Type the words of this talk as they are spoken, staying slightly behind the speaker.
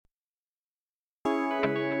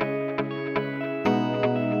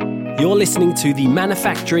You're listening to the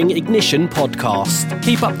Manufacturing Ignition podcast.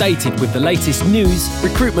 Keep updated with the latest news,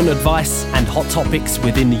 recruitment advice, and hot topics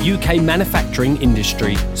within the UK manufacturing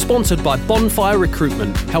industry. Sponsored by Bonfire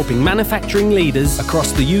Recruitment, helping manufacturing leaders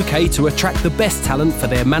across the UK to attract the best talent for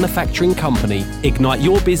their manufacturing company. Ignite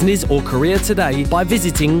your business or career today by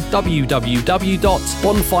visiting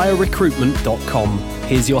www.bonfirerecruitment.com.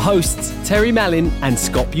 Here's your hosts, Terry Mallin and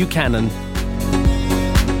Scott Buchanan.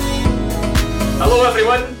 Hello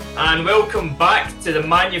everyone, and welcome back to the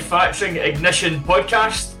Manufacturing Ignition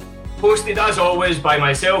podcast, hosted as always by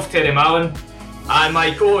myself, Terry Mallin, and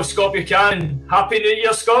my co-host Scott Buchanan. Happy New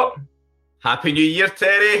Year, Scott. Happy New Year,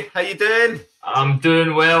 Terry. How you doing? I'm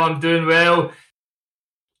doing well.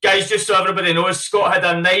 Guys, just so everybody knows, Scott had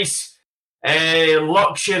a nice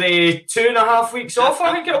luxury 2.5 weeks off,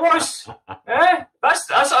 I think it was.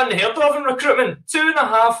 That's unheard of in recruitment.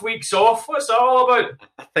 2.5 weeks off. What's that all about?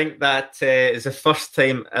 I think that is the first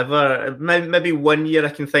time ever. Maybe 1 year I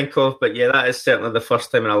can think of, but yeah, that is certainly the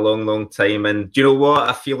first time in a long time. And do you know what?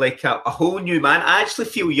 I feel like a whole new man. I actually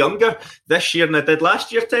feel younger this year than I did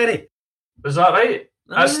last year, Terry. Is that right?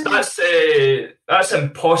 That's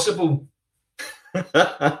impossible.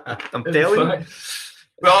 I'm telling you.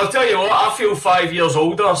 Well, I'll tell you what, I feel 5 years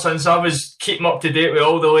older since I was keeping up to date with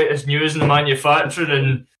all the latest news in the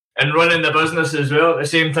manufacturing and running the business as well at the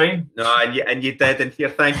same time. No, and you did. And here,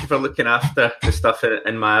 thank you for looking after the stuff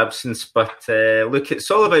in my absence. But look,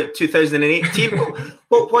 it's all about 2018.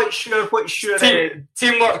 What's your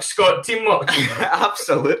teamwork, Scott? Teamwork.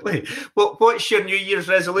 Absolutely. What's your New Year's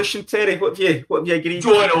resolution, Terry? What have you agreed? Do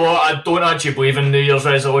you know what? I don't actually believe in New Year's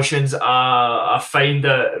resolutions. I find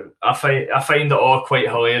it all quite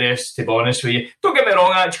hilarious, to be honest with you. Don't get me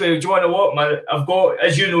wrong. Actually, do you want to know what? I've got,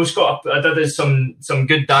 as you know, Scott, I did some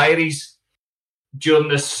good diaries during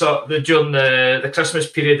the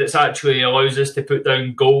Christmas period. That's actually allows us to put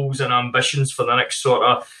down goals and ambitions for the next sort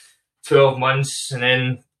of 12 months, and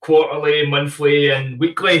then quarterly, monthly and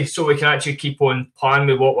weekly, so we can actually keep on planning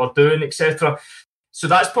with what we're doing, etc. So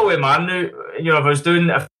that's probably my new, if I was doing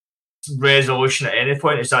a resolution at any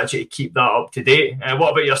point, it's actually to keep that up to date.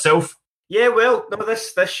 What about yourself? Yeah, well, no,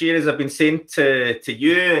 this year, as I've been saying to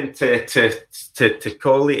you and to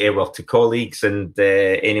colleagues and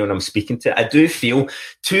anyone I'm speaking to, I do feel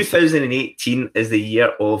 2018 is the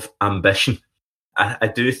year of ambition.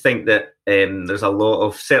 I do think that there's a lot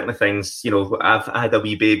of certainly things. I've had a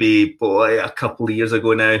wee baby boy a couple of years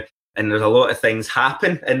ago now, and there's a lot of things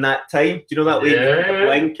happen in that time. Do you know that way? You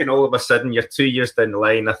blink and all of a sudden you're 2 years down the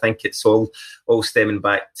line. I think it's all stemming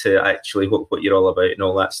back to actually what you're all about and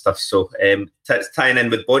all that stuff. So it's tying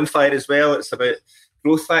in with Bonfire as well. It's about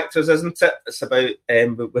growth factors, isn't it? It's about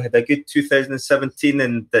we had a good 2017,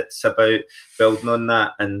 and it's about building on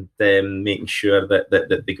that and making sure that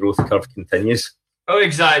the growth curve continues. Oh,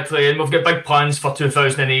 exactly. And we've got big plans for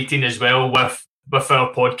 2018 as well with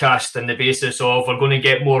our podcast, on the basis of we're going to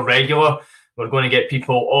get more regular. We're going to get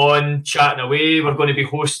people on chatting away. We're going to be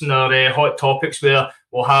hosting our hot topics, where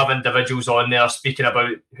we'll have individuals on there speaking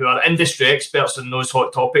about who are industry experts in those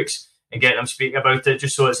hot topics and getting them speaking about it,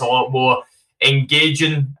 just so it's a lot more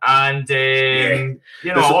engaging and a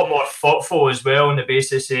lot more thoughtful as well, on the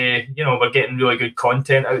basis we're getting really good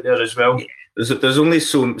content out there as well. There's only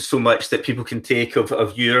so much that people can take of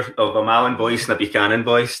a Mallin voice and a Buchanan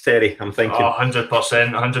voice, Terry, I'm thinking.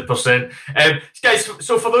 100%. Guys,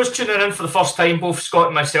 so for those tuning in for the first time, both Scott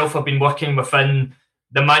and myself have been working within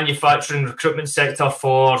the manufacturing recruitment sector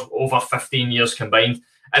for over 15 years combined,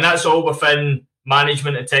 and that's all within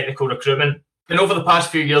management and technical recruitment. And over the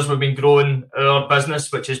past few years, we've been growing our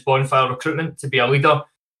business, which is Bonfire Recruitment, to be a leader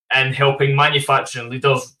in helping manufacturing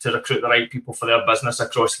leaders to recruit the right people for their business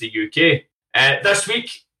across the UK. This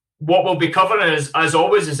week, what we'll be covering, as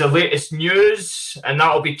always, is the latest news, and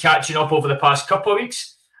that will be catching up over the past couple of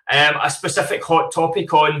weeks. A specific hot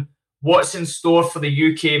topic on what's in store for the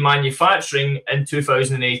UK manufacturing in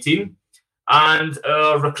 2018. And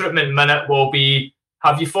our recruitment minute will be,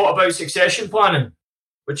 have you thought about succession planning?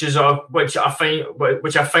 Which I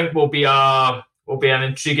think will be an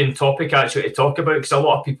intriguing topic actually to talk about, because a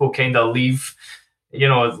lot of people kind of leave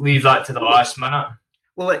that to the last minute.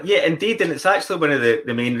 Well, yeah, indeed, and it's actually one of the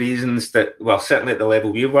main reasons that, well, certainly at the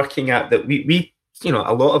level we're working at, that we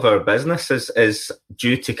a lot of our business is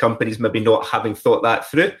due to companies maybe not having thought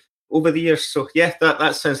that through over the years. So yeah,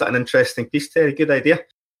 that sounds like an interesting piece, Terry. Good idea.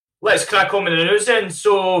 Let's crack on with the news then.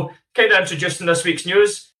 So, kind of introducing this week's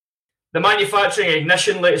news. The Manufacturing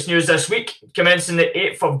Ignition latest news this week, commencing the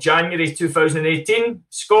 8th of January 2018.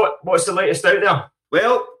 Scott, what's the latest out there?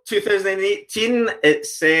 Well, 2018,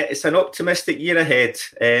 it's an optimistic year ahead.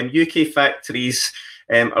 UK factories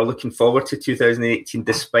are looking forward to 2018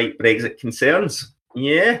 despite Brexit concerns.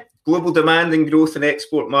 Yeah, global demand and growth in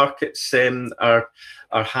export markets are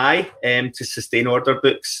high to sustain order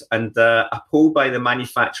books. And a poll by the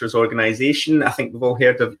Manufacturers Organisation, I think we've all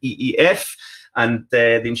heard of EEF, and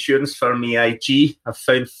the insurance firm AIG have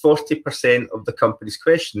found 40% of the companies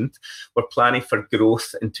questioned were planning for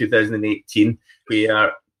growth in 2018,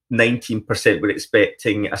 where 19% were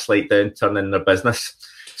expecting a slight downturn in their business.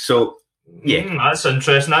 So, yeah. That's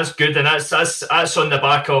interesting. That's good. And that's on the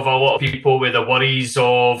back of a lot of people with the worries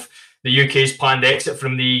of the UK's planned exit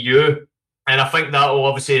from the EU. And I think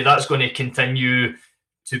that's going to continue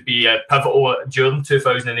to be pivotal during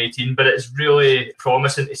 2018. But it's really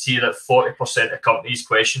promising to see that 40% of companies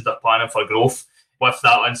questioned their planning for growth with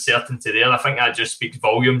that uncertainty there. I think that just speaks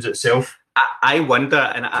volumes itself. I wonder,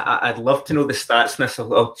 and I'd love to know the stats on this.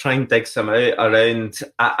 I'll try and dig some out around.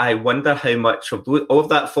 I wonder how much of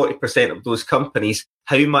that 40% of those companies,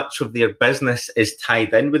 how much of their business is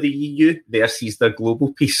tied in with the EU versus their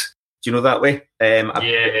global piece. Do you know that way? I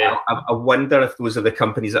wonder if those are the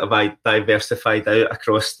companies that have diversified out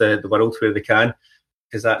across the world where they can,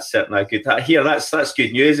 because that's certainly good. That's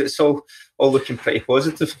good news. It's all looking pretty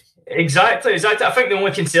positive. Exactly. I think the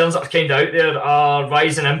only concerns that are kind of out there are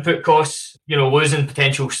rising input costs, losing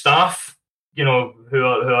potential staff, who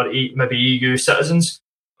are maybe EU citizens.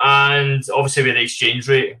 And obviously with the exchange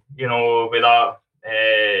rate, with that,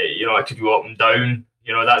 it could go up and down.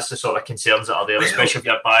 That's the sort of concerns that are there, especially if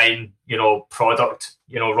you're buying, product,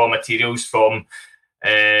 raw materials from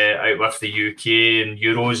out with the UK and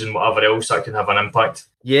euros and whatever else that can have an impact.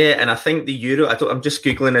 Yeah, and I think the euro, I'm just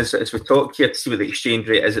Googling as we talk here to see what the exchange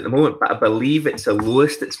rate is at the moment, but I believe it's the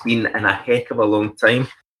lowest it's been in a heck of a long time.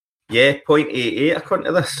 Yeah, 0.88 according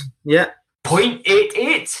to this. Yeah.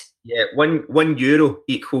 0.88? Yeah, one euro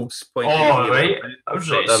equals 0.88. Oh, right. I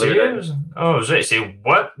was ready to say,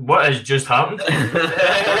 what has just happened?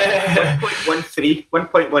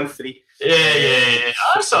 1.13. Yeah.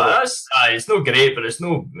 That's it's not great, but it's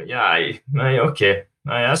no, okay.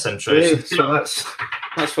 That's interesting. Yeah, so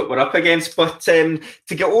that's what we're up against. But to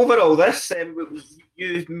get over all this,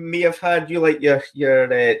 you may have had your I'm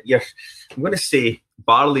going to say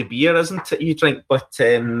barley beer, isn't it? You drink, but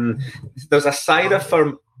there's a cider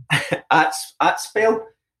firm Atspell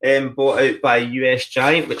bought out by US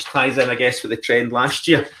Giant, which ties in, I guess, with the trend last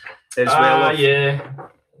year as well.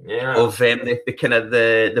 Of the kind of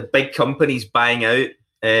the big companies buying out.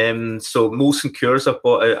 So Molson Coors have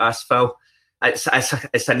bought out Asphalt.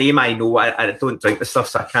 It's a name I know. I don't drink the stuff,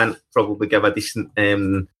 so I can't probably give a decent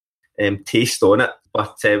taste on it.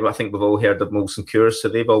 But I think we've all heard of Molson Coors, so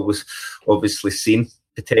they've always obviously seen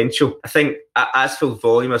potential. I think Asphalt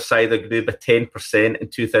volume of cider grew by 10% in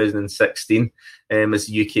 2016, as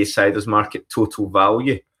the UK ciders market total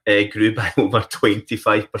value grew by over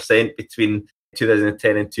 25% between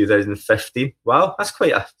 2010 and 2015. Wow, that's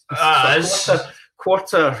quite a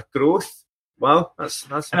quarter growth. Wow, that's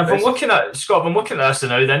and if I'm looking at Scott, I'm looking at this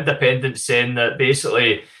now. The Independent's saying that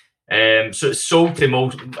basically, so it's sold to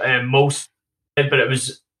most, but it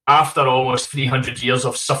was after almost 300 years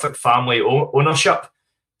of Suffolk family ownership.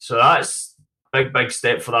 So that's a big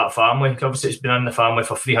step for that family. Obviously, it's been in the family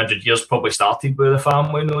for 300 years. Probably started with the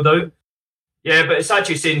family, no doubt. Yeah, but it's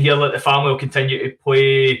actually saying here that the family will continue to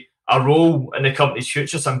play a role in the company's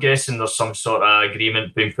future. So I'm guessing there's some sort of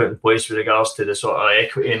agreement being put in place with regards to the sort of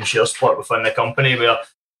equity and share split within the company where,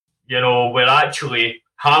 we're actually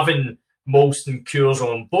having Molson Coors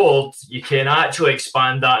on board. You can actually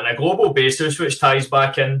expand that on a global basis, which ties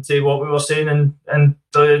back into what we were saying in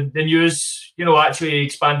the news, actually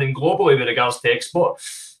expanding globally with regards to export.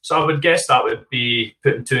 So I would guess that would be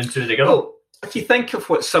putting two and two together. Well, if you think of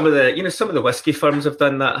what some of the whiskey firms have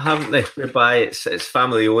done that, haven't they? Whereby it's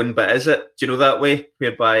family owned, but is it? Do you know that way?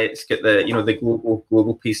 Whereby it's got the the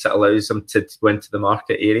global piece that allows them to go into the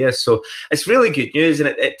market area. So it's really good news, and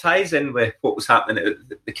it ties in with what was happening at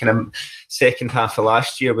the kind of second half of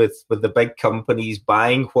last year with the big companies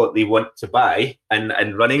buying what they want to buy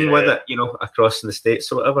and running with it, across in the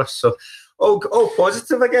States or whatever. So all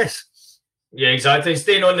positive, I guess. Yeah, exactly.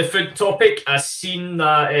 Staying on the food topic, I've seen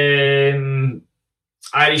that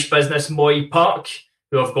Irish business Moy Park,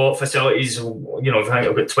 who have got facilities, I think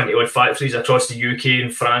I've got 20 odd factories across the UK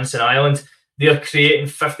and France and Ireland. They're creating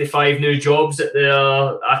 55 new jobs at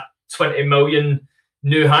their 20 million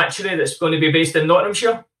new hatchery that's going to be based in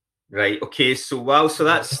Nottinghamshire. Right. Okay. So wow. So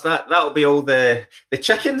that'll be all the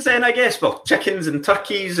chickens then, I guess. Well, chickens and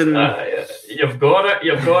turkeys and you've got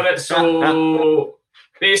it. So.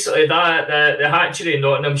 Basically, the hatchery in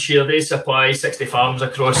Nottinghamshire, they supply 60 farms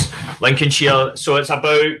across Lincolnshire. So it's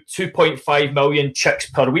about 2.5 million chicks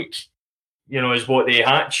per week. is what they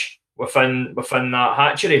hatch within that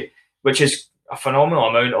hatchery, which is a phenomenal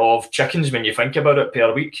amount of chickens when you think about it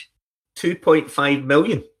per week. 2.5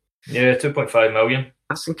 million. Yeah, 2.5 million.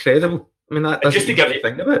 That's incredible. I mean, that doesn't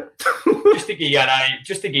think about. Just to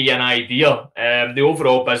give you an idea, the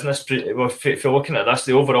overall business, if you're looking at this,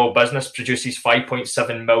 the overall business produces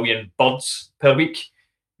 5.7 million birds per week,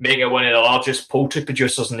 making it one of the largest poultry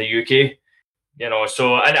producers in the UK.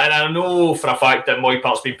 So and I know for a fact that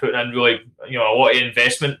Moypart's been putting in really, a lot of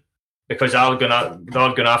investment because they're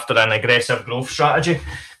going after an aggressive growth strategy.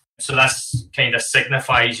 So this kind of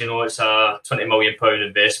signifies, it's a £20 million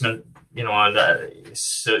investment. And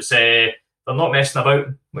they're not messing about,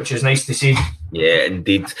 which is nice to see. Yeah,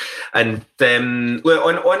 indeed. And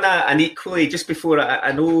on that, and equally, just before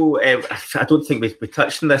I know, I don't think we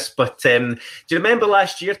touched on this, but do you remember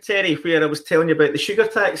last year, Terry, where I was telling you about the sugar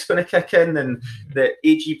tax going to kick in and the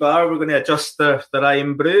AG Bar were going to adjust their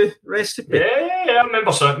Iron Brew recipe? Yeah,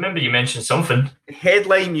 I remember you mentioned something.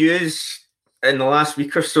 Headline news in the last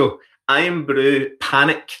week or so: Iron Brew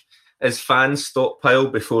panic as fans stockpile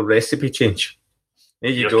before recipe change. There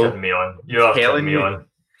you go. Kidding me on. You are kidding me on.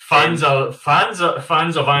 Fans of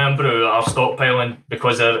Iron Brew are stockpiling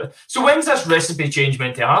because they're. So when's this recipe change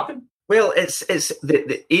meant to happen? Well, it's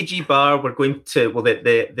the AG Bar. We're going to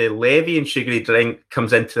the levy in sugary drink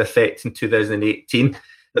comes into effect in 2018.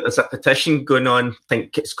 But there's a petition going on. I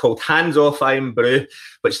think it's called Hands Off Iron Brew,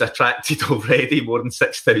 which has attracted already more than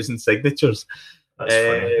 6,000 signatures. That's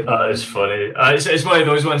funny. That is funny. It's one of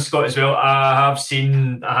those ones, Scott, as well.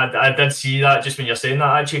 I did see that just when you're saying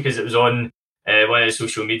that, actually, because it was on one of the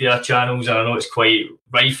social media channels, and I know it's quite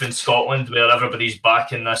rife in Scotland where everybody's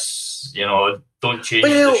backing this, don't change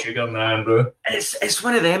the sugar in Iron Brew. It's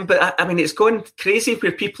one of them, but I mean, it's gone crazy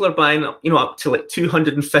where people are buying, up to like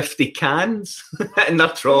 250 cans in their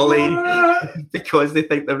trolley because they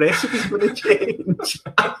think the recipe's going to change.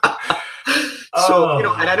 So,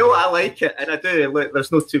 and I know I like it, and I do. Look,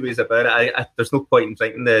 there's no two ways about it. There's no point in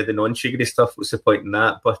drinking the non-sugary stuff. What's the point in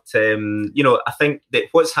that? But, I think that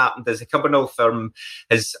what's happened is the Cumbernauld firm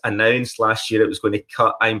has announced last year it was going to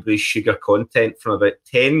cut Iron Brew's sugar content from about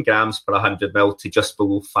 10 grams per 100 ml to just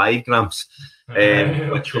below 5 grams,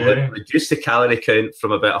 which will reduce the calorie count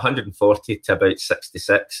from about 140 to about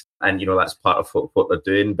 66. And, that's part of what they're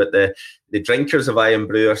doing. But the drinkers of Iron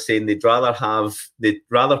Brew are saying they'd rather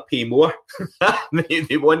pay more.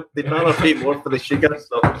 They'd rather pay more for the sugar.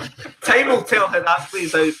 So time will tell how that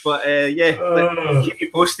plays out. But keep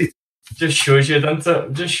you posted. Just shows you, doesn't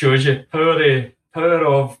it? Just shows you power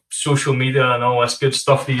of social media and all this good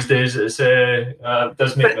stuff these days. It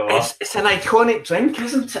does make me laugh. It's an iconic drink,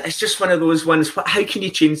 isn't it? It's just one of those ones. How can you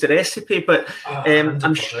change the recipe? But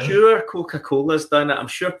I'm sure Coca-Cola's done it. I'm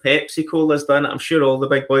sure Pepsi-Cola's done it. I'm sure all the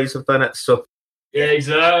big boys have done it. So yeah,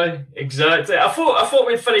 exactly. I thought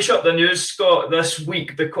we'd finish up the news, Scott, this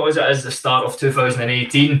week because it is the start of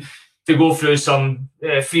 2018 to go through some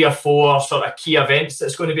 3 or 4 sort of key events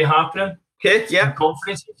that's going to be happening. Okay, yeah.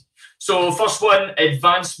 Conferences. So first one,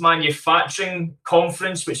 Advanced Manufacturing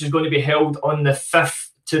Conference, which is going to be held on the 5th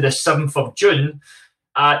to the 7th of June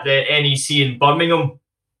at the NEC in Birmingham.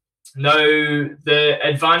 Now, the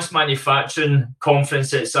Advanced Manufacturing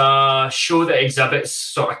Conference, it's a show that exhibits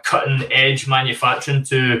sort of cutting-edge manufacturing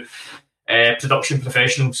to production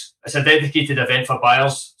professionals. It's a dedicated event for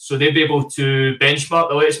buyers, so they'll be able to benchmark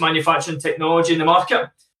the latest manufacturing technology in the market.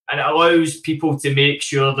 And it allows people to make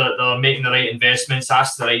sure that they're making the right investments,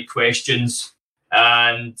 ask the right questions,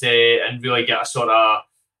 and really get a sort of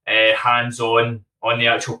hands-on on the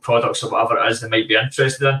actual products or whatever it is they might be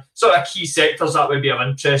interested in. Sort of key sectors that would be of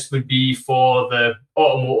interest would be for the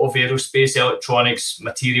automotive, aerospace, electronics,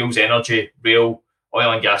 materials, energy, rail,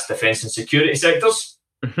 oil and gas, defence and security sectors.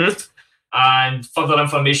 Mm-hmm. And further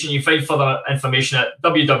information, you find further information at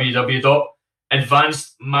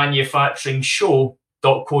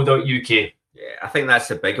www.advancedmanufacturingshow.co.uk. Yeah, I think that's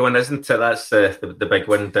the big one, isn't it? That's the big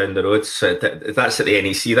one down the road. So that's at the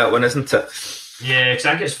NEC, that one, isn't it? Yeah, because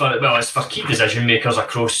I think it's for key decision makers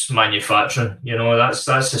across manufacturing. That's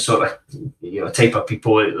the sort of type of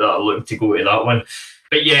people that are looking to go to that one.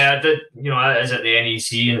 But yeah, it is at the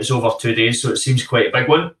NEC and it's over 2 days, so it seems quite a big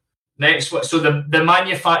one. Next, so the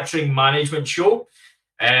Manufacturing Management Show,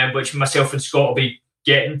 which myself and Scott will be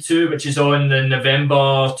getting to, which is on in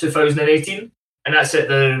November 2018. And that's at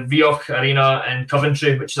the Rioch Arena in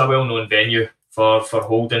Coventry, which is a well-known venue for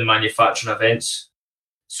holding manufacturing events.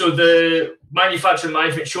 So the Manufacturing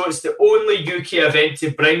Management Show is the only UK event to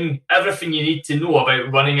bring everything you need to know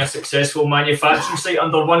about running a successful manufacturing site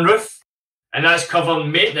under one roof. And that's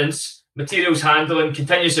covering maintenance, materials handling,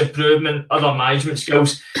 continuous improvement, other management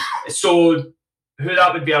skills. So who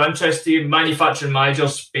that would be of interest to you, manufacturing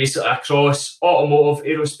managers basically across automotive,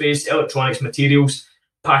 aerospace, electronics, materials,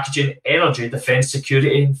 packaging, energy, defence,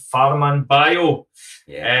 security, pharma and bio.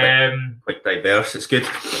 Yeah, quite diverse. It's good.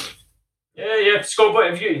 Yeah. Scott, what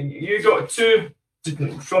have you got two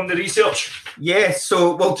from the research? Yeah,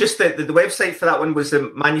 so, well, just the website for that one was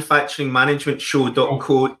the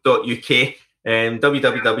manufacturingmanagementshow.co.uk. Do we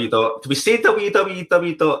say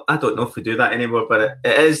www? I don't know if we do that anymore, but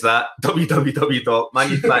it is that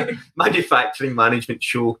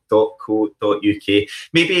www.manufacturingmanagementshow.co.uk.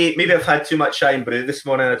 Maybe I've had too much chai and brew this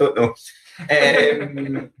morning. I don't know.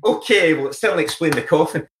 Okay, well, certainly explain the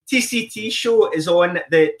coffin. TCT show is on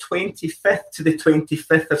the 25th to the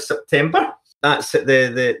 25th of September. That's at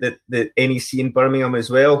the NEC in Birmingham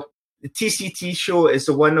as well. The TCT show is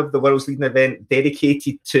one of the world's leading event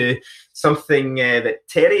dedicated to something that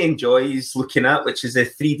Terry enjoys looking at, which is a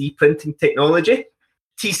 3D printing technology.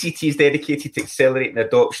 TCT is dedicated to accelerating the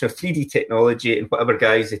adoption of 3D technology in whatever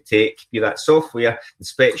guise it takes, be that software,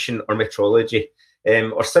 inspection or metrology,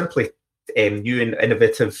 or simply new and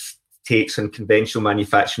innovative takes on conventional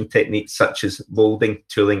manufacturing techniques such as molding,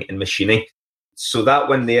 tooling and machining. So that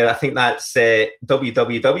one there, I think that's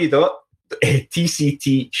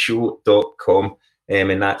www.tctshow.com,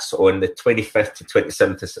 and that's on the 25th to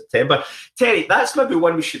 27th of September. Terry, that's maybe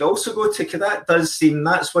one we should also go to, because that does seem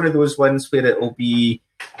that's one of those ones where it will be,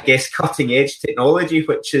 I guess, cutting edge technology,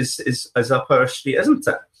 which is up our street, isn't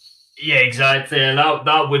it? Yeah, exactly.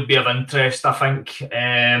 That would be of interest, I think.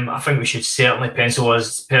 I think we should certainly pencil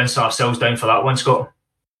ourselves down for that one, Scott.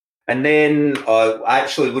 And then,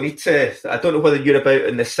 actually, we need to, I don't know whether you're about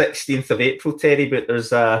on the 16th of April, Terry, but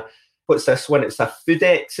there's what's this one? It's a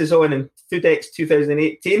FoodX is on, in FoodX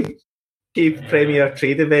 2018. Premier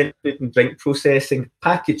trade event, food and drink processing,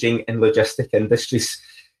 packaging and logistic industries.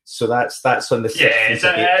 So that's on the 16th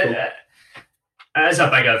of April. It is a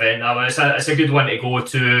big event. It's a good one to go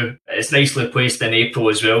to. It's nicely placed in April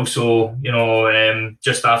as well. So,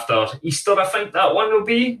 just after Easter, I think that one will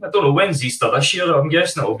be. I don't know when's Easter this year. I'm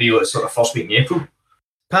guessing it'll be like sort of first week in April.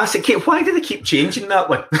 Pass it, Kate. Why do they keep changing that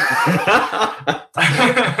one?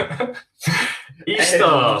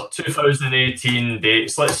 Easter 2018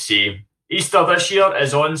 dates. Let's see. Easter this year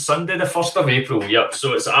is on Sunday, the 1st of April. Yep.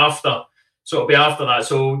 So it's after. So it'll be after that.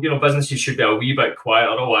 So, businesses should be a wee bit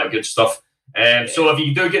quieter, all that good stuff. So if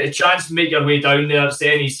you do get a chance to make your way down there, it's the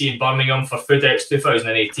NEC in Birmingham for FoodX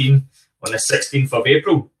 2018 on the 16th of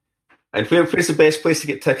April. And where's the best place to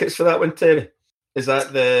get tickets for that one, Terry? Is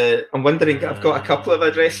that I'm wondering, I've got a couple of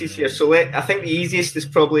addresses here. So I think the easiest is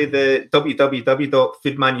probably the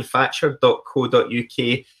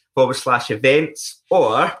www.foodmanufacture.co.uk/events,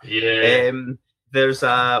 or there's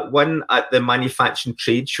one at the Manufacturing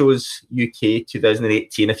Trade Shows UK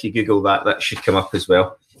 2018. If you Google that should come up as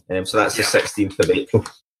well. So that's the 16th of April.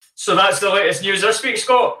 So that's the latest news this week,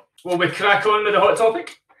 Scott. Will we crack on with the hot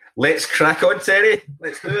topic? Let's crack on, Terry.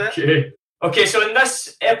 Let's do it. Okay, so in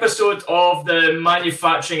this episode of the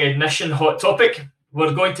Manufacturing Ignition Hot Topic,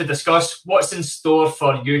 we're going to discuss what's in store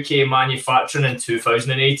for UK manufacturing in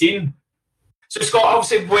 2018. So, Scott,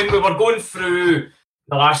 obviously, when we were going through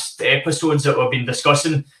the last episodes that we've been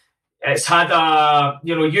discussing, it's had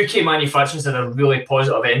UK manufacturing's had a really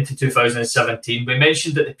positive end to 2017. We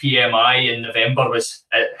mentioned that the PMI in November was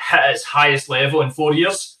hit its highest level in 4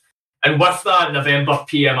 years. And with that November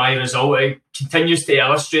PMI result, it continues to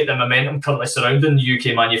illustrate the momentum currently surrounding the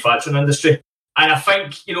UK manufacturing industry. And I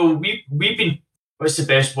think, we've been, what's the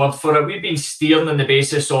best word for it? We've been steering on the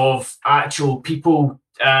basis of actual people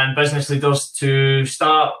and business leaders to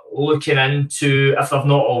start looking into, if they've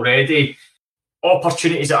not already,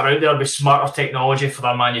 opportunities that are out there with smarter technology for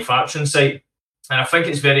their manufacturing site. And I think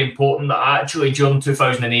it's very important that actually during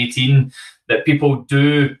 2018 that people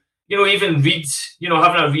do, even read,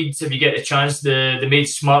 having a read if you get the chance, the Made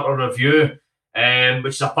Smarter review,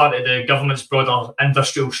 which is a part of the government's broader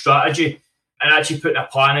industrial strategy, and actually putting a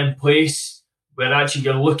plan in place where actually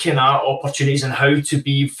you're looking at opportunities and how to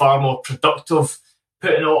be far more productive,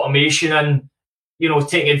 putting automation in,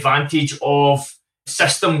 taking advantage of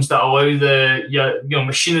systems that allow the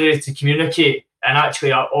machinery to communicate and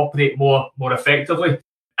actually operate more effectively.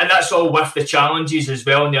 And that's all with the challenges as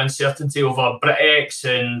well and the uncertainty over BritX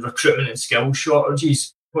and recruitment and skill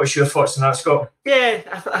shortages. What's your thoughts on that, Scott? Yeah,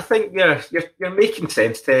 I think you're making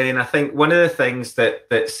sense, Terry. And I think one of the things that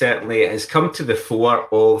certainly has come to the fore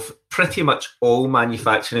of pretty much all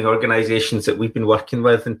manufacturing organisations that we've been working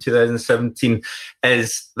with in 2017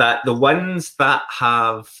 is that the ones that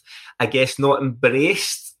have, I guess, not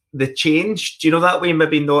embraced the change, do you know, that way,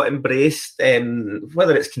 maybe not embraced,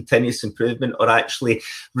 whether it's continuous improvement or actually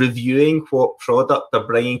reviewing what product they're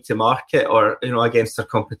bringing to market, or, you know, against their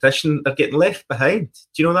competition, they're getting left behind,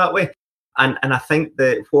 do you know, that way. And I think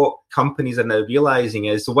that what companies are now realising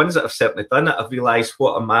is, the ones that have certainly done it have realised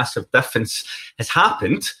what a massive difference has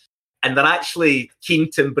happened, and they're actually keen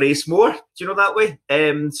to embrace more, do you know, that way?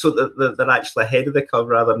 So that they're actually ahead of the curve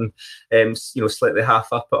rather than, you know, slightly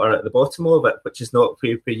half up or at the bottom of it, which is not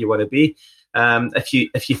where you want to be. If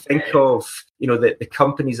you think of, you know, the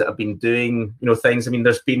companies that have been doing, you know, things, I mean,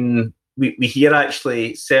 there's been, we hear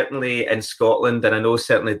actually, certainly in Scotland, and I know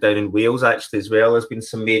certainly down in Wales actually as well, there's been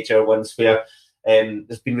some major ones where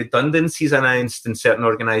there's been redundancies announced in certain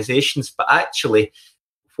organisations, but actually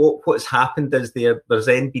what's happened is there's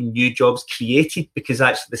then been new jobs created, because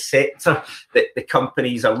actually the sector that the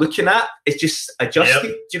companies are looking at is just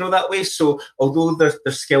adjusted, do you know, that way. So although their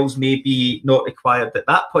skills may be not required at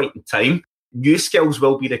that point in time, new skills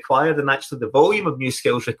will be required, and actually the volume of new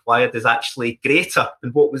skills required is actually greater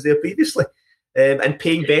than what was there previously, and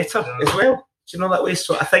paying better as well, do you know, that way.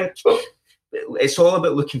 So I think it's all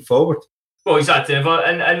about looking forward. Well, exactly.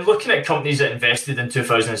 And looking at companies that invested in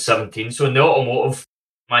 2017, so in the automotive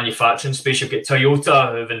manufacturing space, you've got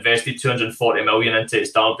Toyota, who've invested 240 million into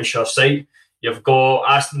its Derbyshire site. You've got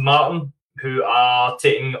Aston Martin, who are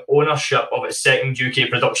taking ownership of its second UK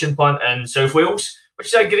production plant in South Wales, which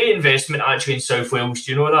is a great investment actually in South Wales.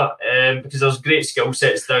 Do you know that? Because there's great skill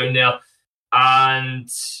sets down there, and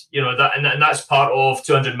you know that, and that's part of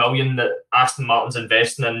 200 million that Aston Martin's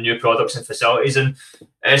investing in new products and facilities. And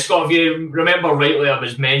Scott, if you remember rightly, I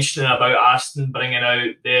was mentioning about Aston bringing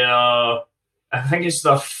out their, I think it's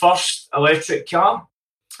their first electric car.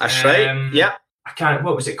 That's right. Yeah. I can't.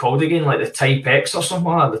 What was it called again? Like the Type X or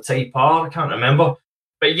something like that, the Type R. I can't remember.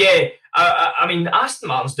 But yeah, I mean, Aston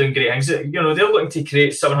Martin's doing great things. You know, they're looking to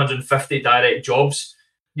create 750 direct jobs,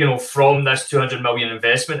 you know, from this 200 million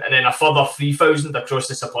investment, and then a further 3,000 across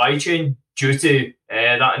the supply chain due to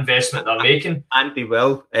that investment they're making. And they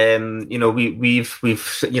will. You know, we've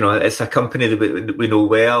you know, it's a company that we know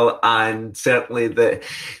well, and certainly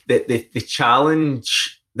the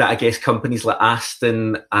challenge that I guess companies like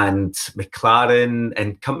Aston and McLaren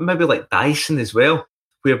and maybe like Dyson as well,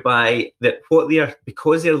 whereby that what they are,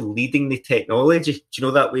 because they're leading the technology, do you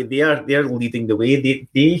know, that way, they're leading the way.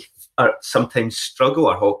 They are sometimes struggle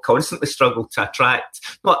or constantly struggle to attract.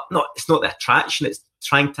 It's not the attraction. It's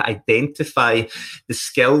trying to identify the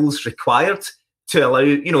skills required to allow,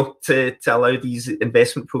 you know, to allow these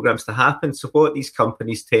investment programs to happen. So what these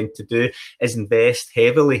companies tend to do is invest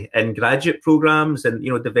heavily in graduate programs and,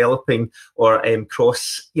 you know, developing or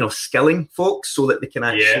cross, you know, skilling folks so that they can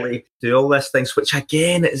actually do all these things, which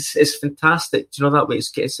again is fantastic. Do you know, that way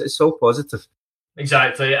it's all positive.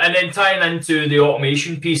 Exactly. And then tying into the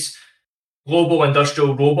automation piece, global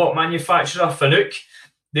industrial robot manufacturer Fanuc,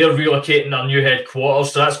 they're relocating their new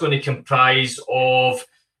headquarters. So that's going to comprise of,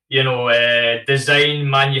 you know, design,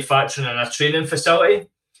 manufacturing and a training facility,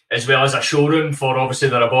 as well as a showroom for obviously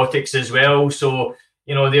the robotics as well. So,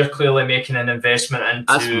 you know, they're clearly making an investment into...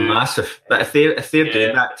 That's massive. But if they're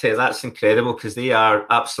doing that, that's incredible, because they are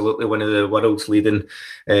absolutely one of the world's leading,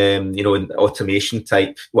 you know, in automation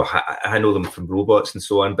type. Well, I know them from robots and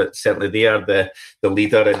so on, but certainly they are the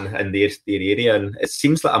leader in their area. And it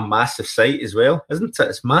seems like a massive site as well, isn't it?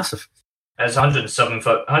 It's massive. It's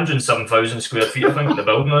 107,000 square feet, I think, the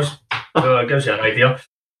building is. So it gives you an idea.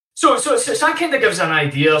 So that kind of gives an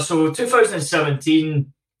idea. So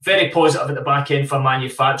 2017, very positive at the back end for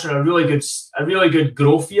manufacturing. A really good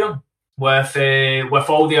growth year with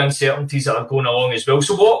all the uncertainties that are going along as well.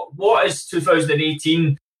 So what is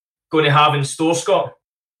 2018 going to have in store, Scott?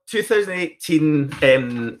 2018,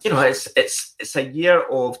 you know, it's a year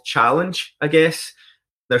of challenge, I guess.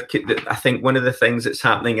 I think one of the things that's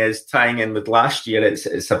happening is tying in with last year,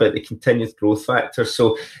 it's about the continued growth factor.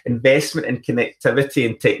 So investment in connectivity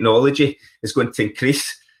and technology is going to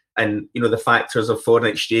increase. And, you know, the factors of foreign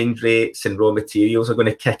exchange rates and raw materials are going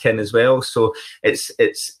to kick in as well. So it's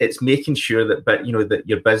making sure that, but you know, that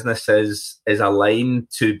your business is aligned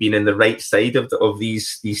to being in the right side of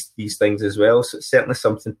these things as well. So it's certainly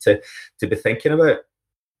something to be thinking about.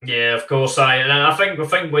 Yeah, of course. And I think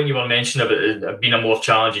when you were mentioning about it being a more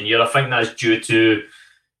challenging year, I think that's due to,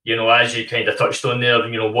 you know, as you kind of touched on there,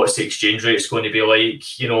 you know, what's the exchange rates going to be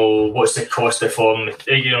like? You know, what's the cost of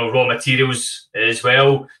raw materials as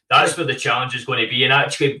well? That's where the challenge is going to be, and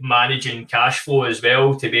actually managing cash flow as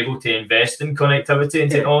well to be able to invest in connectivity and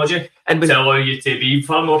technology and to allow you to be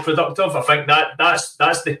far more productive. I think that's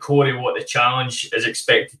the core of what the challenge is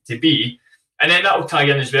expected to be, and then that will tie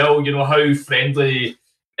in as well. You know, how friendly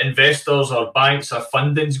investors or banks or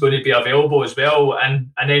funding is going to be available as well,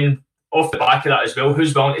 and then off the back of that as well,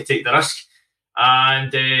 who's willing to take the risk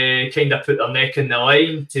and kind of put their neck in the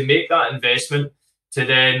line to make that investment, to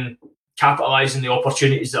then capitalise on the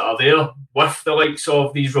opportunities that are there with the likes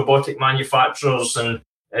of these robotic manufacturers and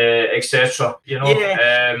etc.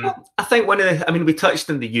 I think we touched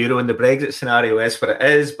on the euro and the Brexit scenario is what it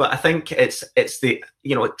is, but I think it's the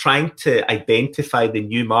trying to identify the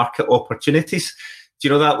new market opportunities. Do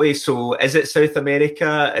you know that way? So is it South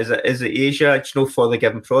America? Is it Asia? For the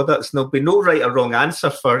given products? And there'll be no right or wrong answer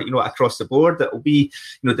for, across the board. It will be,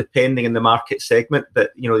 depending on the market segment that,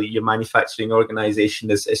 your manufacturing organisation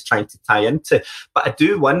is trying to tie into. But I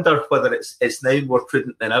do wonder whether it's now more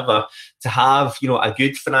prudent than ever to have, a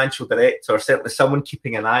good financial director, or certainly someone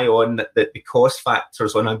keeping an eye on the cost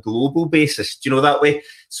factors on a global basis. Do you know that way?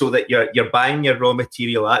 So that you're buying your raw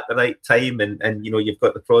material at the right time, and you've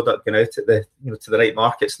got the product going out at the to the right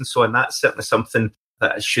markets and so on. That's certainly something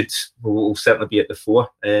that will certainly be at the fore.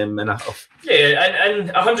 And 100%.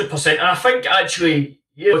 And I think actually,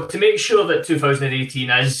 to make sure that 2018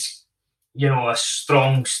 is a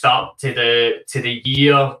strong start to the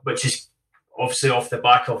year, which is obviously off the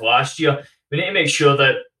back of last year, we need to make sure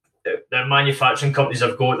that the manufacturing companies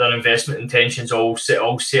have got their investment intentions all set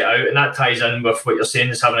out, and that ties in with what you're saying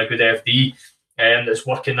is having a good FD that's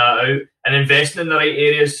working that out and investing in the right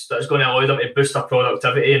areas that's going to allow them to boost their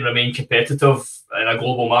productivity and remain competitive in a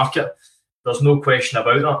global market. There's no question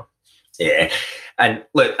about that. Yeah, and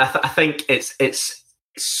look, I think it's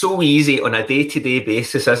so easy on a day-to-day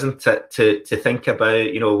basis, isn't it, to think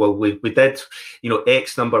about, we did,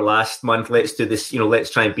 X number last month, let's do this, let's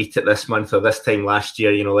try and beat it this month, or this time last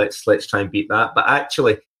year, let's try and beat that. But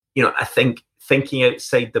actually, I think thinking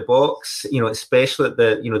outside the box, especially at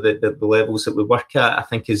the levels that we work at, I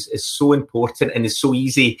think is so important, and is so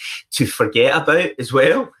easy to forget about as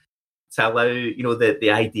well, to allow,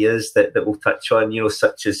 the ideas that we'll touch on,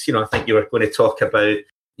 such as, I think you were going to talk about,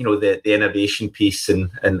 the innovation piece and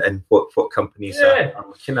what companies are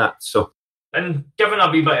looking at. So, and given a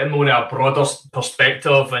wee bit more of a broader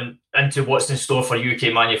perspective and into what's in store for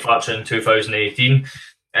UK manufacturing in 2018,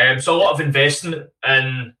 so a lot of investment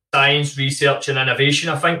in science, research and innovation,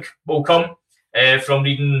 I think, will come from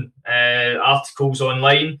reading articles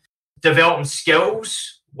online, developing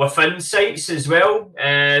skills within sites as well.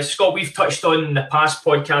 Scott, we've touched on in the past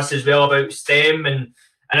podcast as well about STEM and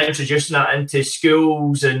introducing that into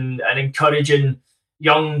schools and encouraging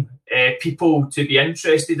young people to be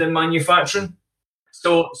interested in manufacturing.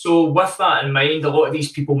 So with that in mind, a lot of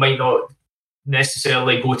these people might not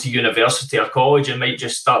necessarily go to university or college and might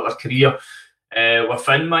just start their career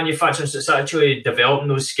within manufacturing. So it's actually developing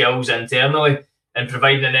those skills internally and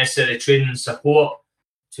providing the necessary training and support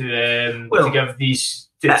to give these...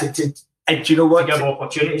 And do you know what? To give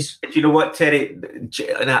opportunities. Do you know what, Terry?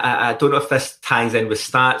 And I don't know if this ties in with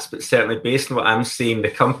stats, but certainly based on what I'm seeing,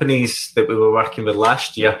 the companies that we were working with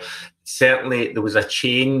last year, certainly there was a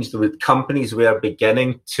change. Companies were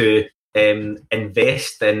beginning to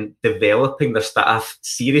invest in developing their staff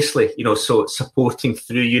seriously. So supporting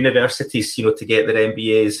through universities, to get their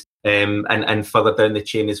MBAs and further down the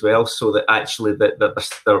chain as well. So that actually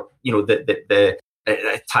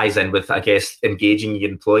it ties in with, I guess, engaging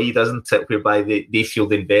your employee, doesn't it? Whereby they feel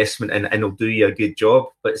the investment and will do you a good job.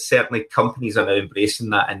 But certainly companies are now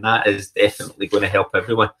embracing that, and that is definitely going to help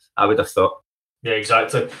everyone, I would have thought. Yeah,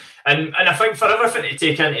 exactly. And I think for everything to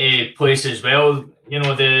take into place as well,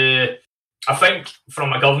 I think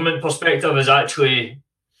from a government perspective has actually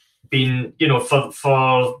been,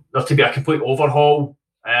 for there to be a complete overhaul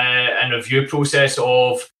and review process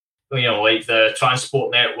of, like the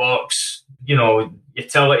transport networks,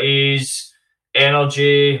 utilities,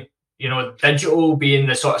 energy, digital being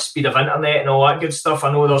the sort of speed of internet and all that good stuff.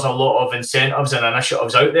 I know there's a lot of incentives and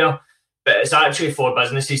initiatives out there, but it's actually for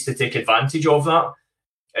businesses to take advantage of that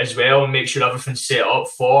as well and make sure everything's set up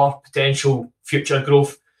for potential future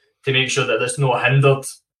growth, to make sure that it's not hindered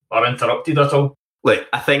or interrupted at all. Look,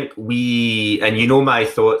 I think my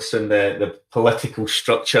thoughts on the political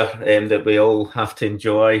structure that we all have to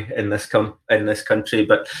enjoy in this country.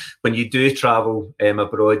 But when you do travel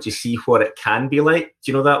abroad, you see what it can be like.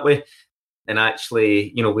 Do you know that way? And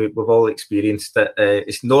actually, we've all experienced it.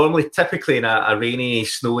 It's typically in a rainy,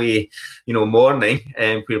 snowy, morning,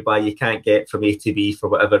 whereby you can't get from A to B for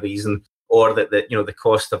whatever reason, or that the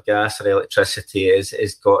cost of gas or electricity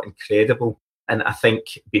is got incredible. And I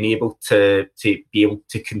think being able to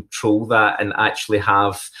control that and actually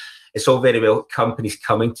have, it's all very well companies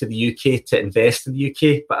coming to the UK to invest in the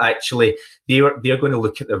UK, but actually they're going to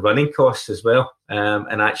look at the running costs as well,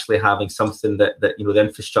 and actually having something that the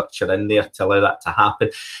infrastructure in there to allow that to happen.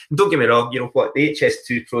 And don't get me wrong, the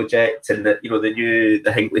HS2 project and the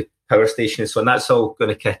Hinkley power station and so on, that's all going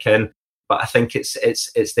to kick in. But I think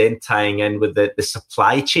it's then tying in with the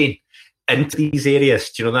supply chain into these areas,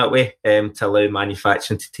 that way, to allow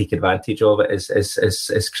manufacturing to take advantage of it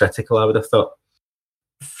is critical, I would have thought.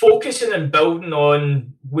 Focusing and building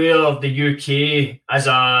on where the UK as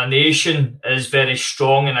a nation is very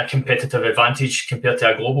strong and a competitive advantage compared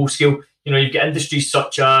to a global scale. You've got industries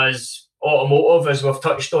such as automotive, as we've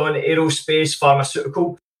touched on, aerospace,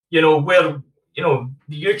 pharmaceutical, where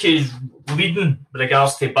the UK is leading with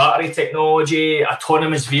regards to battery technology,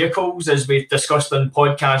 autonomous vehicles, as we discussed on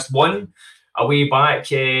podcast 1 a way back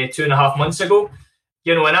 2.5 months ago,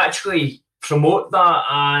 and actually promote that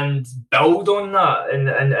and build on that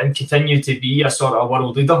and continue to be a sort of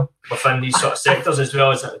world leader within these sort of sectors, as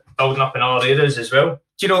well as building up in other areas as well.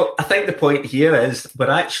 I think the point here is, but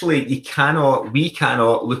actually we cannot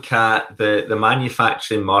look at the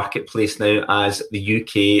manufacturing marketplace now as the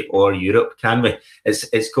UK or Europe, can we?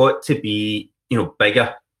 It's got to be,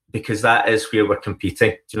 bigger, because that is where we're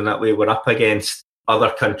competing. That way we're up against other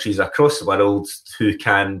countries across the world who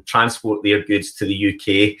can transport their goods to the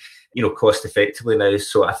UK, cost effectively now.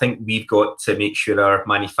 So I think we've got to make sure our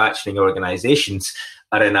manufacturing organisations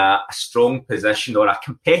are in a strong position, or a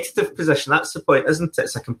competitive position. That's the point, isn't it?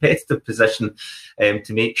 It's a competitive position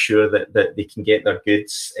to make sure that they can get their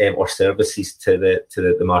goods or services to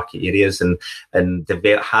the market areas, and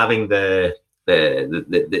having the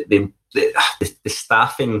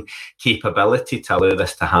staffing capability to allow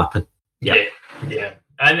this to happen. Yeah.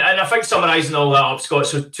 And I think summarising all that up, Scott,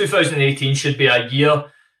 so 2018 should be a year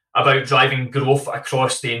about driving growth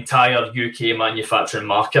across the entire UK manufacturing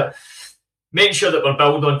market. Make sure that we're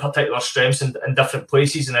building on particular strengths in different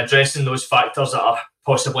places and addressing those factors that are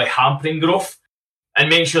possibly hampering growth, and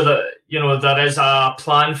make sure that there is a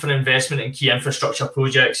plan for investment in key infrastructure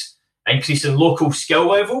projects, increasing local skill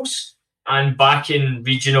levels and backing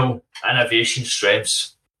regional innovation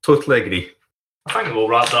strengths. Totally agree. I think we'll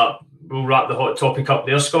wrap the hot topic up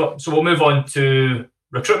there, Scott. So we'll move on to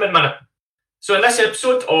Recruitment Minute. So in this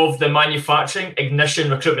episode of the Manufacturing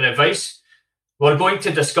Ignition Recruitment Advice, we're going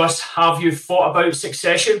to discuss, have you thought about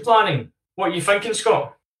succession planning? What are you thinking,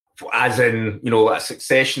 Scott? As in, a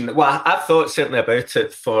succession. Well, I've thought certainly about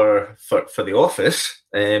it for the office.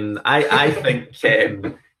 I think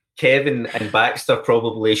Kevin and Baxter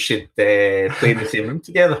probably should play in the same room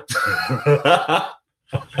together.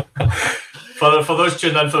 For those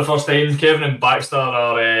tuning in for the first time, Kevin and Baxter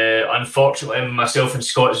are unfortunately myself and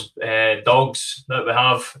Scott's dogs that we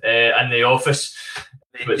have in the office.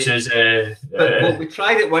 Which is well, we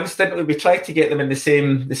tried it once, didn't we? We tried to get them in the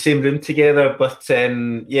same room together, but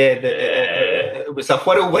it was a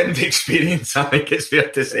whirlwind experience, I think it's fair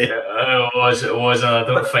to say. It was, and I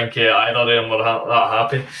don't think either of them were that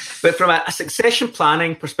happy. But from a succession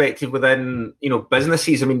planning perspective within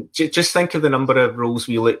businesses, I mean, just think of the number of roles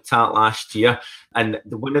we looked at last year, and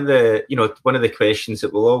one of the questions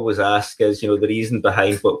that we'll always ask is the reason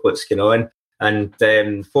behind what's going on. And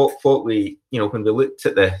what we, when we looked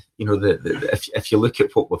at if you look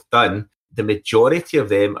at what we've done, the majority of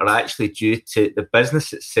them are actually due to the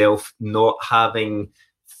business itself not having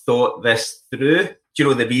thought this through.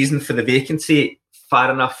 The reason for the vacancy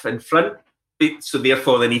far enough in front, so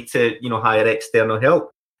therefore they need to, hire external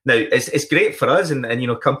help. Now, it's great for us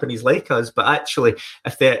and companies like us, but actually,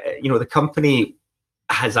 if the company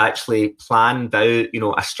has actually planned out,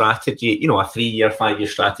 a strategy, a 3-year, 5-year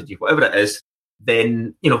strategy, whatever it is,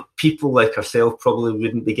 then, people like ourselves probably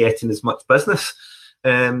wouldn't be getting as much business.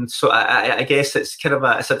 So I guess it's kind of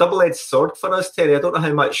a double-edged sword for us, Terry. I don't know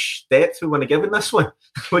how much depth we want to give in this one.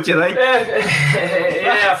 What do you think?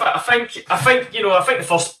 I think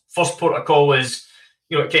the first port of call is,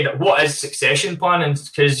 kind of what is succession planning?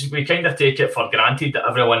 Because we kind of take it for granted that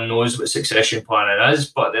everyone knows what succession planning is,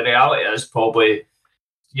 but the reality is probably,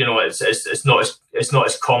 it's not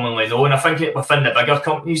as commonly known. I think within the bigger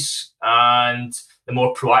companies and the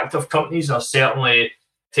more proactive companies are certainly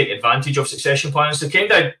take advantage of succession planning. So kind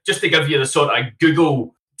of just to give you the sort of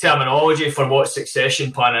Google terminology for what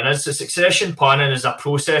succession planning is. So succession planning is a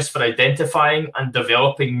process for identifying and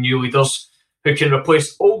developing new leaders who can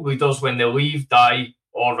replace old leaders when they leave, die,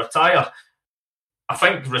 or retire. I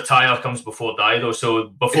think retire comes before die though. So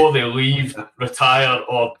before they leave, retire,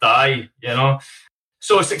 or die,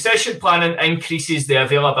 So succession planning increases the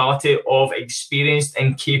availability of experienced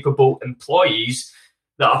and capable employees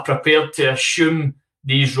that are prepared to assume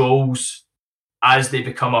these roles as they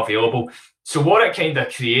become available. So what it kind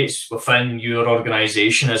of creates within your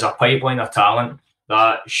organisation is a pipeline of talent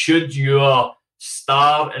that should your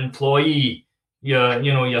star employee,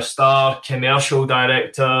 your star commercial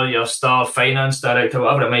director, your star finance director,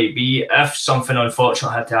 whatever it might be, if something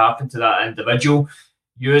unfortunate had to happen to that individual,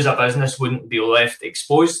 you as a business wouldn't be left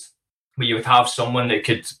exposed, but you would have someone that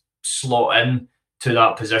could slot in to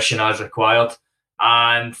that position as required.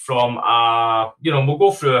 And from we'll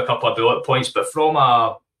go through a couple of bullet points, but from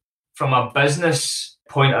a business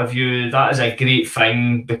point of view, that is a great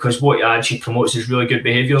thing, because what it actually promotes is really good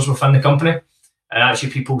behaviours within the company. And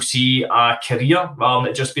actually people see a career rather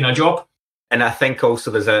than it just being a job. And I think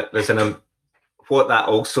also what that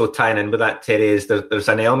also tying in with that, Terry, is there's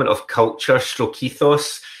an element of culture stroke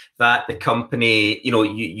ethos that the company,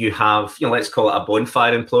 you have, let's call it a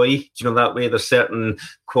bonfire employee. That way there's certain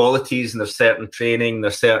qualities and there's certain training,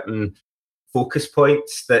 there's certain focus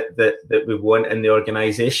points that we want in the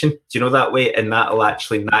organisation. That way? And that'll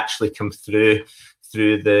actually naturally come through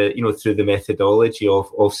the methodology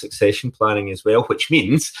of succession planning as well, which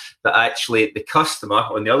means that actually the customer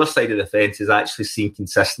on the other side of the fence is actually seeing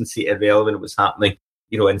consistency irrelevant of what's happening,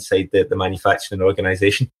 inside the manufacturing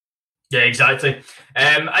organisation. Yeah, exactly.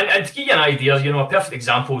 And to give you an idea, a perfect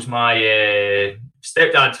example is my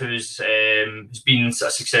stepdad, who's been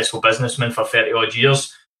a successful businessman for 30 odd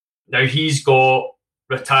years. Now he's got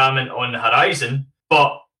retirement on the horizon,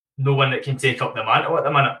 but no one that can take up the mantle at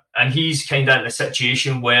the minute. And he's kind of in a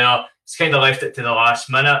situation where he's kind of left it to the last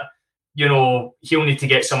minute. He'll need to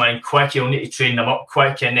get someone in quick. He'll need to train them up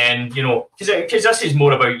quick. And then, because this is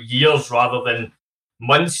more about years rather than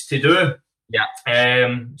months to do. Yeah.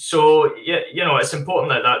 So, it's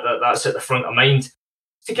important that's at the front of mind.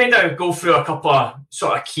 To kind of go through a couple of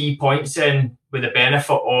sort of key points in with the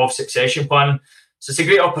benefit of succession planning. So it's a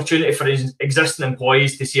great opportunity for existing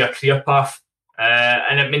employees to see a career path.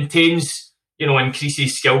 And it maintains,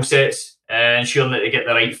 increases skill sets, ensuring that they get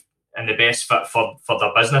the right and the best fit for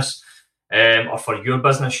their business, or for your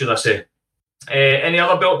business, should I say. Any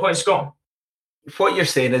other bullet points, Scott? What you're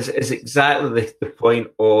saying is exactly the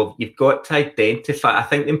point of you've got to identify. I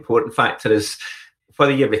think the important factor is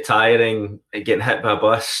whether you're retiring, getting hit by a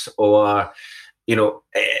bus, or,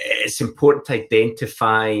 it's important to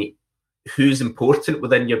identify who's important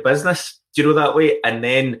within your business. Do you know that way? And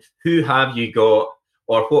then who have you got,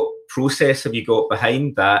 or what process have you got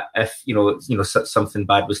behind that if, something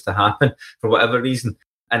bad was to happen for whatever reason?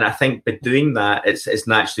 And I think by doing that, it's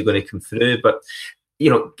naturally going to come through. But,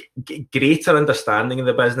 greater understanding of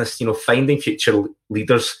the business, finding future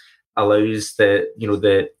leaders allows the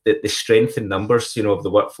strength in numbers, of the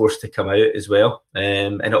workforce to come out as well.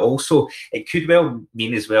 And it could well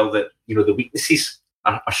mean as well that, the weaknesses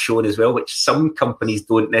are shown as well, which some companies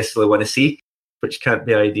don't necessarily want to see, which can't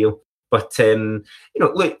be ideal. But,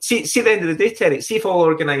 look, see at the end of the day, Terry, see if all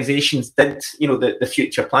organisations did, the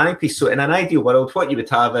future planning piece. So in an ideal world, what you would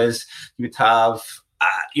have is you would have,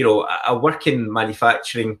 a working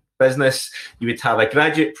manufacturing business, you would have a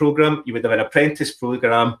graduate programme, you would have an apprentice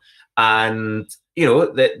programme, and,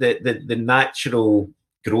 the natural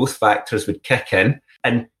growth factors would kick in,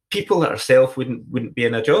 and people like ourselves wouldn't be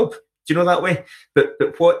in a job. Do you know that way? But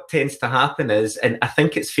what tends to happen is, and I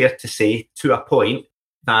think it's fair to say to a point,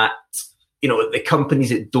 that the companies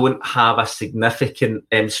that don't have a significant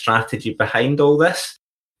strategy behind all this,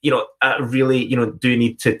 really do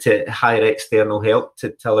need to hire external help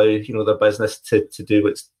to allow their business to do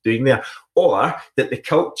what's doing there, or that the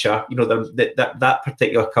culture, that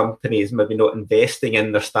particular company is maybe not investing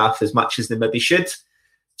in their staff as much as they maybe should.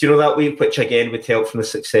 Do you know that way? Which again would help from a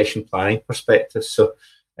succession planning perspective. So.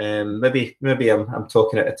 Maybe I'm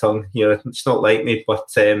talking out of tongue here. It's not like me, but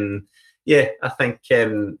I think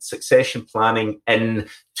succession planning in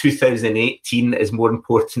 2018 is more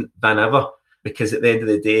important than ever, because at the end of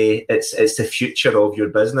the day, it's the future of your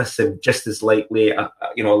business, and just as likely,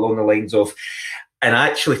 along the lines of, and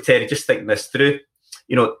actually, Terry, just thinking this through,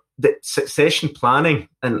 the succession planning,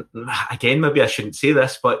 and again, maybe I shouldn't say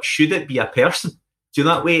this, but should it be a person? Do you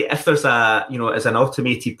know that way? If there's as an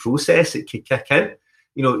automated process, it could kick in.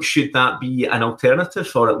 Should that be an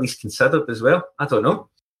alternative, or at least considered as well? I don't know.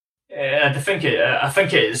 I think it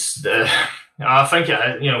is. I think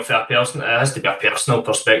it, for a person, it has to be a personal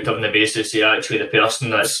perspective on the basis of actually the person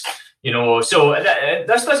that's, So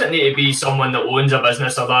this doesn't need to be someone that owns a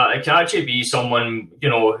business or that. It can actually be someone,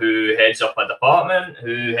 who heads up a department,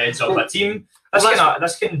 who heads up a team.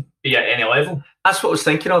 This can be at any level. That's what I was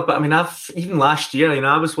thinking of. But I mean, even last year,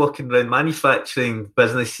 I was working around manufacturing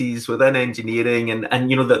businesses within engineering, and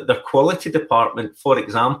their quality department, for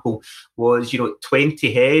example, was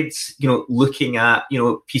 20 heads, looking at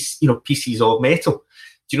pieces of metal.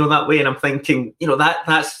 Do you know that way? And I'm thinking,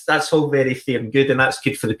 that's all very fair and good, and that's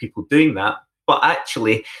good for the people doing that. But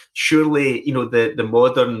actually, surely, the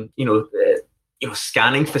modern,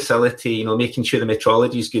 scanning facility, making sure the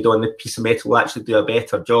metrology is good on the piece of metal will actually do a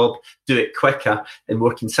better job, do it quicker and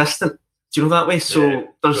more consistent. Do you know that way? So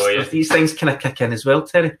there's these things kind of kick in as well,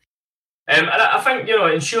 Terry. And I think,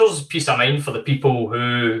 it ensures peace of mind for the people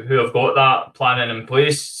who have got that planning in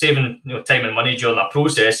place, saving time and money during that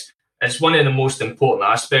process. It's one of the most important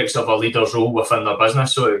aspects of a leader's role within their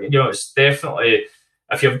business. So, it's definitely,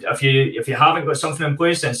 if you haven't got something in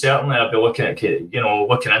place, then certainly I'd be looking into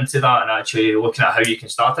that and actually looking at how you can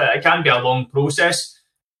start it. It can be a long process,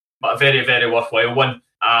 but a very, very worthwhile one.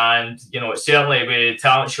 And, certainly with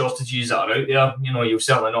talent shortages that are out there, you'll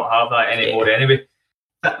certainly not have that anymore anyway.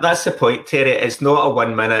 That's the point, Terry. It's not a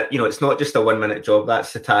 1 minute, it's not just a 1 minute job.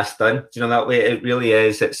 That's the task done. Do you know that way? It really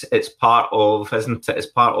is. It's part of, isn't it? It's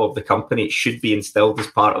part of the company. It should be instilled as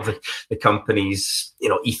part of the company's,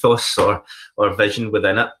 ethos or vision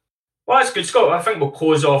within it. Well, that's good, Scott. I think we'll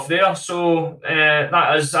close off there. So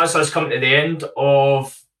that's us coming to the end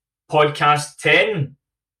of podcast 10.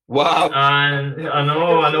 Wow. And I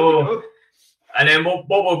know. And then what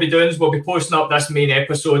we'll be doing is we'll be posting up this main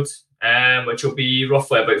episode, which will be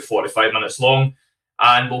roughly about 45 minutes long,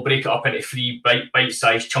 and we'll break it up into 3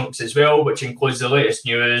 bite-sized chunks as well, which includes the latest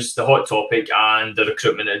news, the hot topic, and the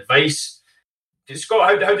recruitment advice.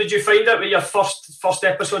 Scott, how did you find it with your first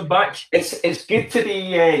episode back? It's good to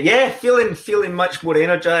be feeling much more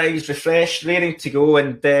energised, refreshed, raring to go,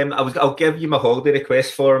 and I'll give you my holiday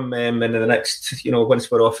request form in the next once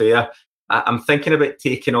we're off air. I'm thinking about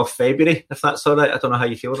taking off February, if that's all right. I don't know how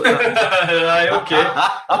you feel about that. Okay.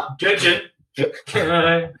 Good.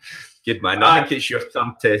 Good man. I think it's your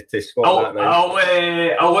turn to spot that now.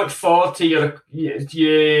 I'll look forward to you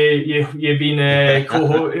being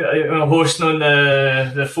hosting on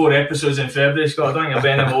the 4 episodes in February, Scott. I don't think I'll be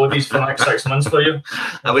any holidays for the next 6 months for you.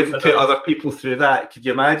 I wouldn't put other people through that. Could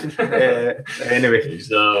you imagine? Anyway.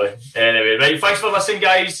 Anyway, right. Thanks for listening,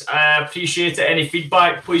 guys. I appreciate it. Any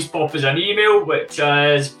feedback, please pop us an email, which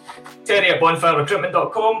is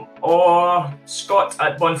terry@bonfirerecruitment.com or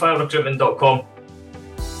scott@bonfirerecruitment.com.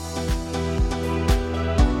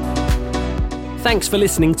 Thanks for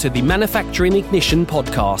listening to the Manufacturing Ignition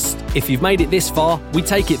podcast. If you've made it this far, we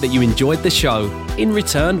take it that you enjoyed the show. In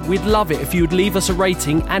return, we'd love it if you'd leave us a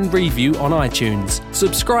rating and review on iTunes.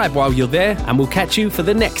 Subscribe while you're there, and we'll catch you for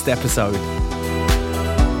the next episode.